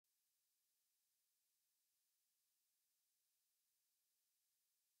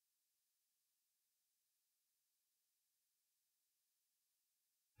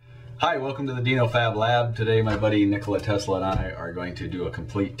Hi, welcome to the Dino Fab Lab. Today my buddy Nikola Tesla and I are going to do a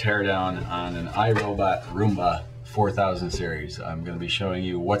complete teardown on an iRobot Roomba 4000 series. I'm going to be showing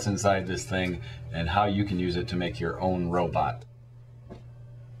you what's inside this thing and how you can use it to make your own robot.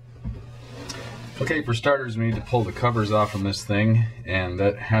 Okay, for starters we need to pull the covers off from this thing, and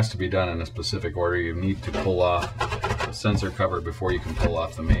that has to be done in a specific order. You need to pull off the sensor cover before you can pull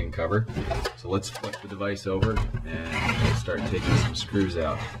off the main cover. So let's flip the device over and start taking some screws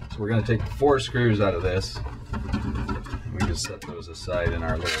out. So we're going to take 4 screws out of this. We just set those aside in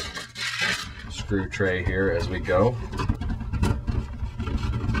our little screw tray here as we go.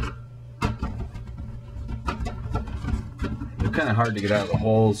 They're kind of hard to get out of the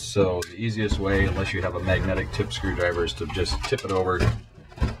holes, so the easiest way, unless you have a magnetic tip screwdriver, is to just tip it over,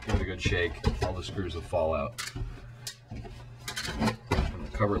 give it a good shake, all the screws will fall out. And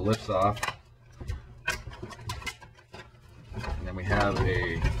the cover lifts off. And then we have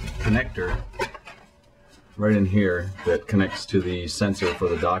a connector right in here that connects to the sensor for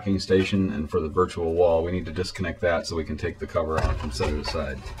the docking station and for the virtual wall. We need to disconnect that so we can take the cover off and set it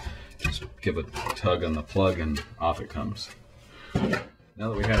aside. Just give a tug on the plug and off it comes. Now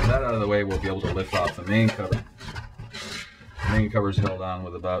that we have that out of the way, we'll be able to lift off the main cover. The main cover is held on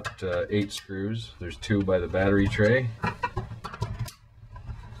with about 8 screws. There's 2 by the battery tray.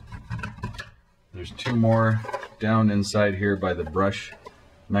 There's 2 more down inside here by the brush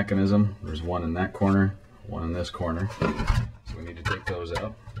mechanism. There's 1 in that corner, 1 in this corner. So we need to take those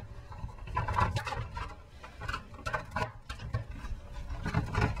out.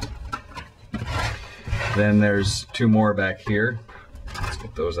 Then there's 2 more back here. Let's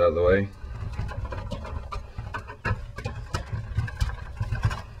get those out of the way.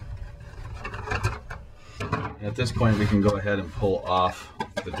 And at this point we can go ahead and pull off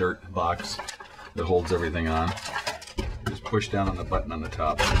the dirt box that holds everything on. Just push down on the button on the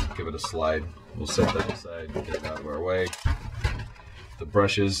top, give it a slide. We'll set that aside, get it out of our way. The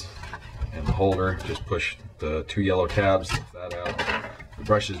brushes and the holder, just push the 2 yellow tabs, lift that out. The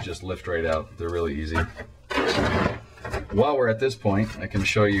brushes just lift right out. They're really easy. While we're at this point, I can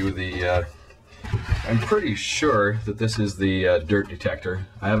show you the, I'm pretty sure that this is the dirt detector.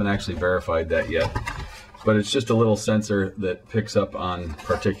 I haven't actually verified that yet, but it's just a little sensor that picks up on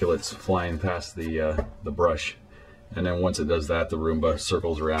particulates flying past the brush. And then once it does that, the Roomba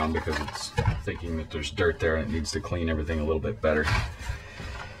circles around because it's thinking that there's dirt there and it needs to clean everything a little bit better.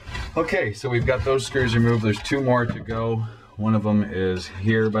 Okay, so we've got those screws removed. There's 2 more to go. One of them is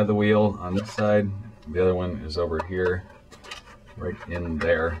here by the wheel on this side. The other one is over here, right in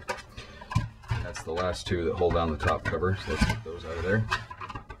there. And that's the last 2 that hold down the top cover. So let's get those out of there.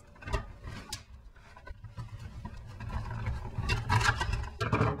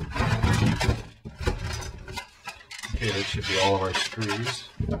 Okay, that should be all of our screws.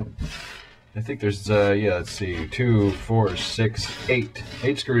 I think there's, yeah, let's see, 2, 4, 6, 8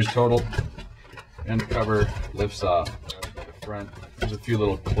 screws total. And the cover lifts off by the front. There's a few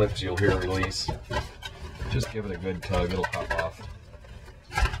little clips you'll hear release. Just give it a good tug, it'll pop off.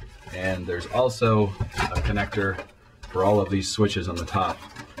 And there's also a connector for all of these switches on the top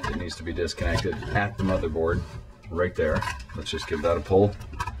that needs to be disconnected at the motherboard, right there. Let's just give that a pull.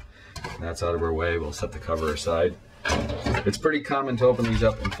 That's out of our way. We'll set the cover aside. It's pretty common to open these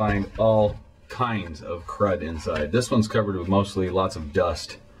up and find all kinds of crud inside. This one's covered with mostly lots of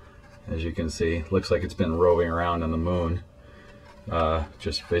dust. As you can see, looks like it's been roving around on the moon.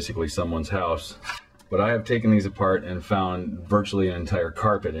 Just basically someone's house. But I have taken these apart and found virtually an entire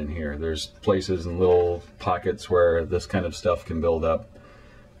carpet in here. There's places and little pockets where this kind of stuff can build up.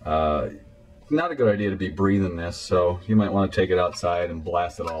 Not a good idea to be breathing this, so you might want to take it outside and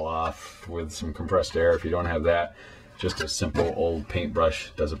blast it all off with some compressed air. If you don't have that, just a simple old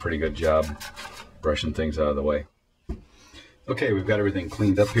paintbrush does a pretty good job brushing things out of the way. Okay, we've got everything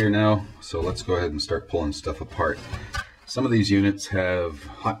cleaned up here now, so let's go ahead and start pulling stuff apart. Some of these units have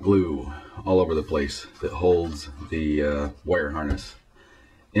hot glue all over the place that holds the wire harness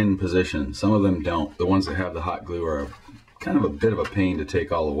in position. Some of them don't. The ones that have the hot glue are kind of a bit of a pain to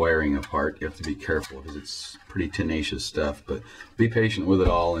take all the wiring apart. You have to be careful because it's pretty tenacious stuff, but be patient with it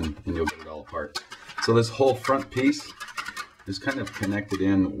all and you'll get it all apart. So this whole front piece is kind of connected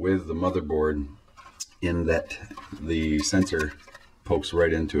in with the motherboard in that the sensor pokes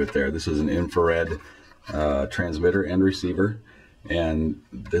right into it there. This is an infrared transmitter and receiver, and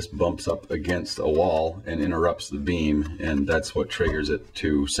this bumps up against a wall and interrupts the beam, and that's what triggers it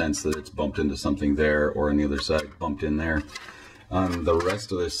to sense that it's bumped into something there, or on the other side bumped in there. The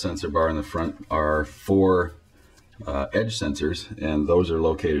rest of this sensor bar in the front are 4 edge sensors, and those are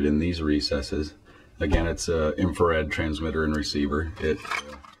located in these recesses. Again, it's an infrared transmitter and receiver. It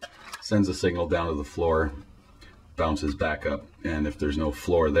sends a signal down to the floor, bounces back up, and if there's no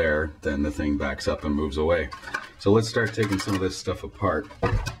floor there, then the thing backs up and moves away. So let's start taking some of this stuff apart.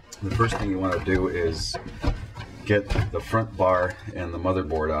 The first thing you want to do is get the front bar and the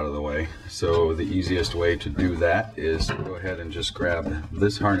motherboard out of the way. So the easiest way to do that is to go ahead and just grab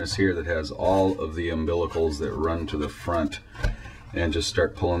this harness here that has all of the umbilicals that run to the front, and just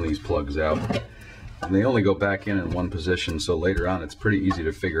start pulling these plugs out. And they only go back in one position, so later on it's pretty easy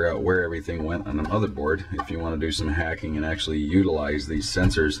to figure out where everything went on the motherboard if you want to do some hacking and actually utilize these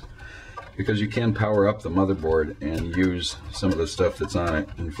sensors, because you can power up the motherboard and use some of the stuff that's on it.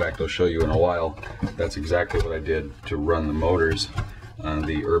 In fact, I'll show you in a while. That's exactly what I did to run the motors on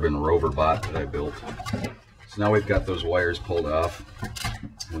the Urban Rover bot that I built. So now we've got those wires pulled off.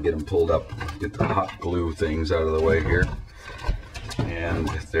 We'll get them pulled up, get the hot glue things out of the way here. And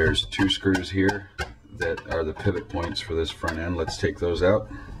there's 2 screws here that are the pivot points for this front end. Let's take those out.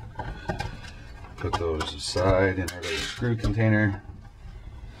 Put those aside in our little screw container.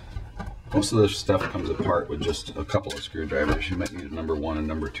 Most of this stuff comes apart with just a couple of screwdrivers. You might need a number 1 and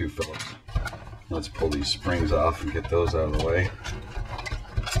number 2 Phillips. Let's pull these springs off and get those out of the way.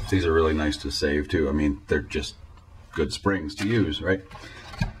 These are really nice to save too. I mean, they're just good springs to use, right?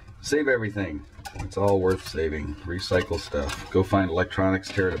 Save everything. It's all worth saving. Recycle stuff. Go find electronics,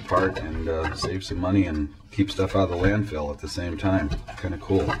 tear it apart, and save some money and keep stuff out of the landfill at the same time. Kind of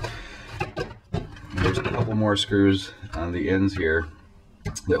cool. And there's a couple more screws on the ends here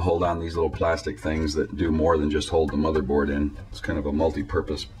that hold on these little plastic things that do more than just hold the motherboard in. It's kind of a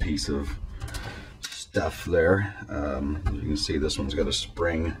multi-purpose piece of stuff there. You can see this one's got a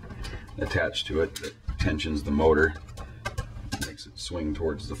spring attached to it that tensions the motor, makes it swing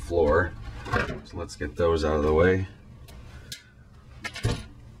towards the floor. So let's get those out of the way.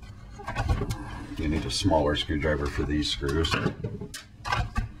 You need a smaller screwdriver for these screws.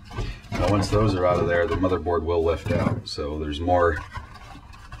 Now once those are out of there, the motherboard will lift out, so there's more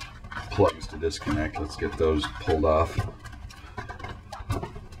plugs to disconnect. Let's get those pulled off.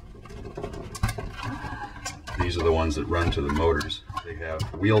 These are the ones that run to the motors. They have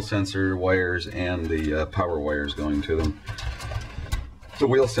wheel sensor wires and the power wires going to them. The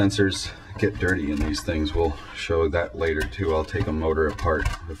wheel sensors get dirty in these things. We'll show that later too. I'll take a motor apart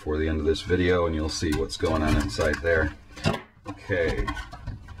before the end of this video and you'll see what's going on inside there. Okay,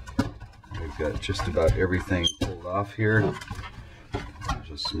 we've got just about everything pulled off here.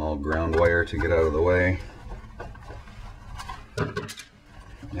 There's a small ground wire to get out of the way.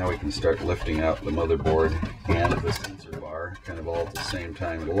 Now we can start lifting out the motherboard and the sensor bar kind of all at the same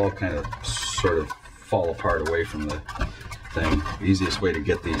time. It'll all kind of sort of fall apart away from the thing. The easiest way to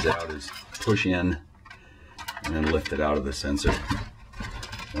get these out is push in and then lift it out of the sensor,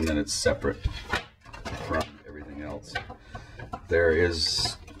 and then it's separate from everything else. There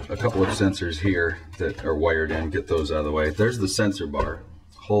is a couple of sensors here that are wired in. Get those out of the way. There's the sensor bar,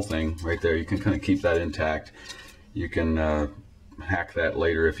 whole thing right there. You can kind of keep that intact. You can hack that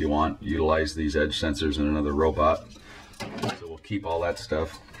later if you want. Utilize these edge sensors in another robot. So we'll keep all that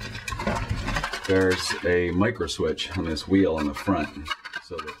stuff. There's a micro switch on this wheel on the front,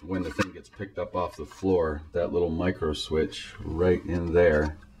 so that when the thing gets picked up off the floor, that little micro switch right in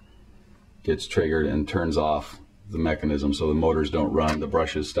there gets triggered and turns off the mechanism so the motors don't run, the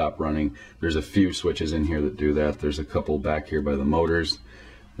brushes stop running. There's a few switches in here that do that. There's a couple back here by the motors.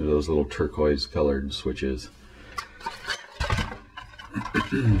 They're those little turquoise colored switches.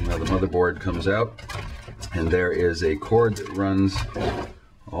 Now the motherboard comes out, and there is a cord that runs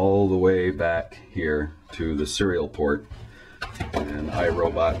all the way back here to the serial port. And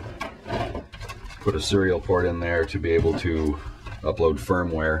iRobot put a serial port in there to be able to upload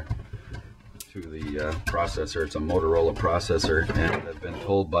firmware to the processor. It's a Motorola processor, and I've been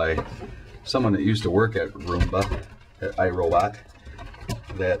told by someone that used to work at Roomba, at iRobot,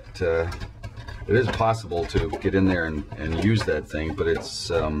 that it is possible to get in there and use that thing, but it's,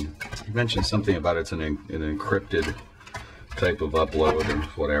 he mentioned something about it's an encrypted type of upload and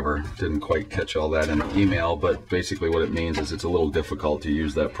whatever. Didn't quite catch all that in the email, but basically what it means is it's a little difficult to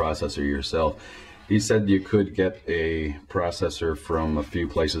use that processor yourself. He said you could get a processor from a few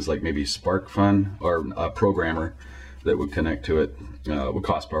places, like maybe SparkFun, or a programmer that would connect to it. It would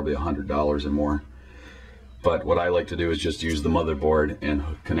cost probably $100 or more. But what I like to do is just use the motherboard and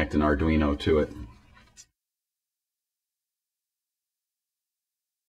connect an Arduino to it.